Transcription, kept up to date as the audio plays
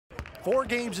4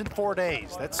 games in 4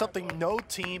 days. That's something no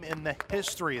team in the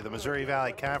history of the Missouri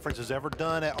Valley Conference has ever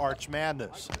done at Arch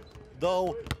Madness.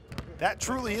 Though, that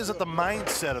truly isn't the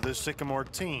mindset of this Sycamore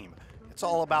team. It's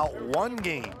all about one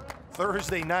game,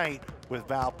 Thursday night with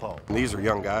Valpo. These are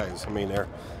young guys. I mean, their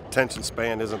attention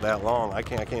span isn't that long. I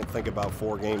can't think about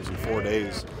 4 games in 4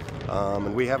 days,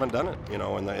 and we haven't done it. You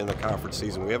know, in the conference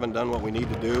season, we haven't done what we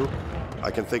need to do. I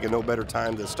can think of no better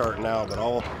time than starting now. But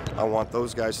all I want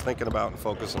those guys thinking about and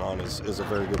focusing on is a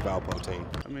very good Valpo team.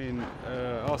 I mean,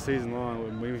 all season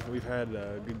long, we've had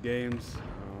good games.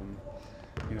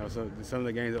 You know, some of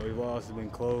the games that we've lost have been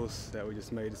close, that we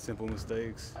just made simple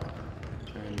mistakes.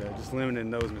 And just limiting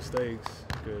those mistakes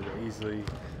could easily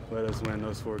let us win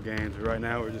those 4 games. But right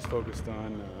now we're just focused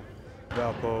on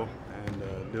Valpo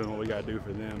and doing what we got to do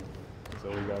for them. So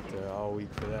we got all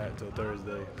week for that till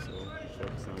Thursday. So we're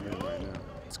focused on them right now.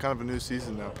 It's kind of a new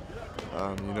season now.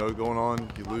 You know, going on,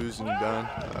 you lose and you're done.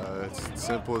 It's as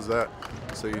simple as that.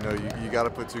 So, you know, you got to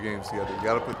put 2 games together. You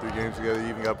got to put 3 games together. You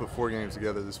even got to put 4 games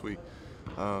together this week.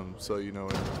 So, you know,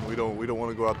 we don't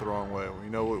want to go out the wrong way. We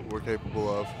know what we're capable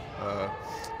of.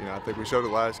 You know, I think we showed it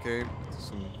last game.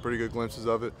 Some pretty good glimpses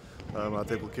of it. I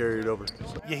think we'll carry it over.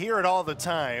 So. You hear it all the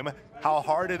time, how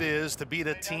hard it is to beat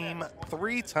a team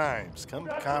 3 times come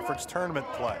conference tournament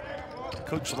play.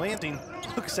 Coach Lanting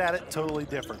looks at it totally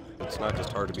different. It's not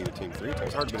just hard to beat a team 3 times,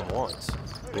 it's hard to beat them once.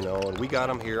 You know, and we got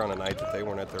them here on a night that they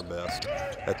weren't at their best.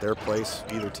 At their place,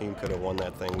 either team could have won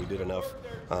that thing. We did enough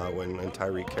when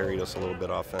Tyreek carried us a little bit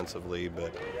offensively,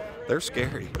 but they're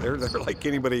scary. They're like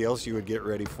anybody else you would get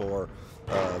ready for.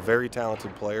 Very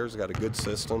talented players, got a good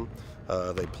system.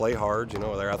 They play hard, you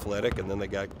know, they're athletic, and then they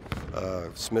got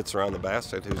Smiths around the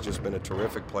basket, who's just been a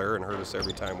terrific player and hurt us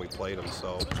every time we played him.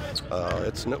 So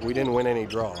we didn't win any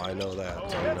draw, I know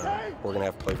that, and we're going to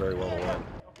have to play very well to win.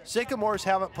 Sycamores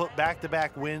haven't put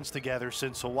back-to-back wins together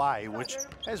since Hawaii, which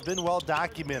has been well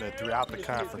documented throughout the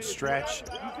conference stretch.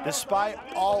 Despite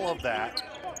all of that,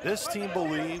 this team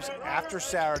believes after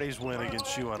Saturday's win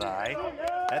against UNI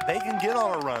that they can get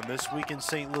on a run this week in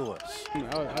St. Louis.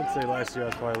 I'd say last year I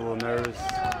was probably a little nervous.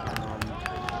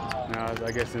 Now,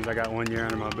 I guess since I got 1 year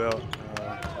under my belt,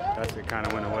 that's what kind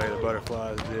of went away. The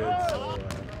butterflies did. So,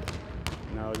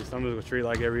 I'm just going to treat it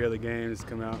like every other game. Just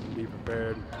come out and be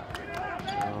prepared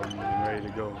and ready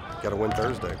to go. Got to win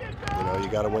Thursday. You know, you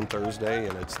got to win Thursday,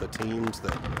 and it's the teams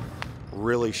that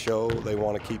really show they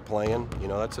want to keep playing. You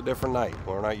know, that's a different night.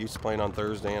 We're not used to playing on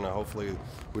Thursday, and hopefully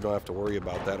we don't have to worry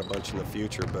about that a bunch in the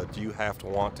future, but you have to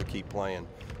want to keep playing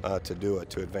to do it,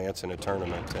 to advance in a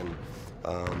tournament. And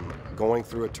going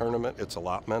through a tournament, it's a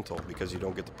lot mental because you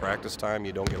don't get the practice time,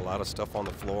 you don't get a lot of stuff on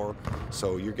the floor.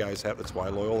 So you guys have, that's why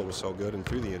Loyola was so good and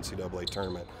through the NCAA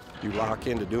tournament. You lock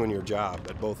into doing your job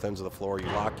at both ends of the floor, you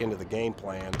lock into the game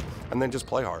plan, and then just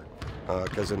play hard.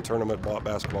 Because in tournament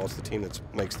basketball, it's the team that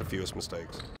makes the fewest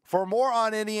mistakes. For more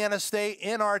on Indiana State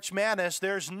in Arch Madness,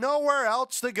 there's nowhere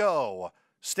else to go.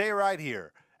 Stay right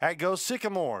here at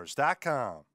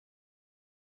GoSycamores.com.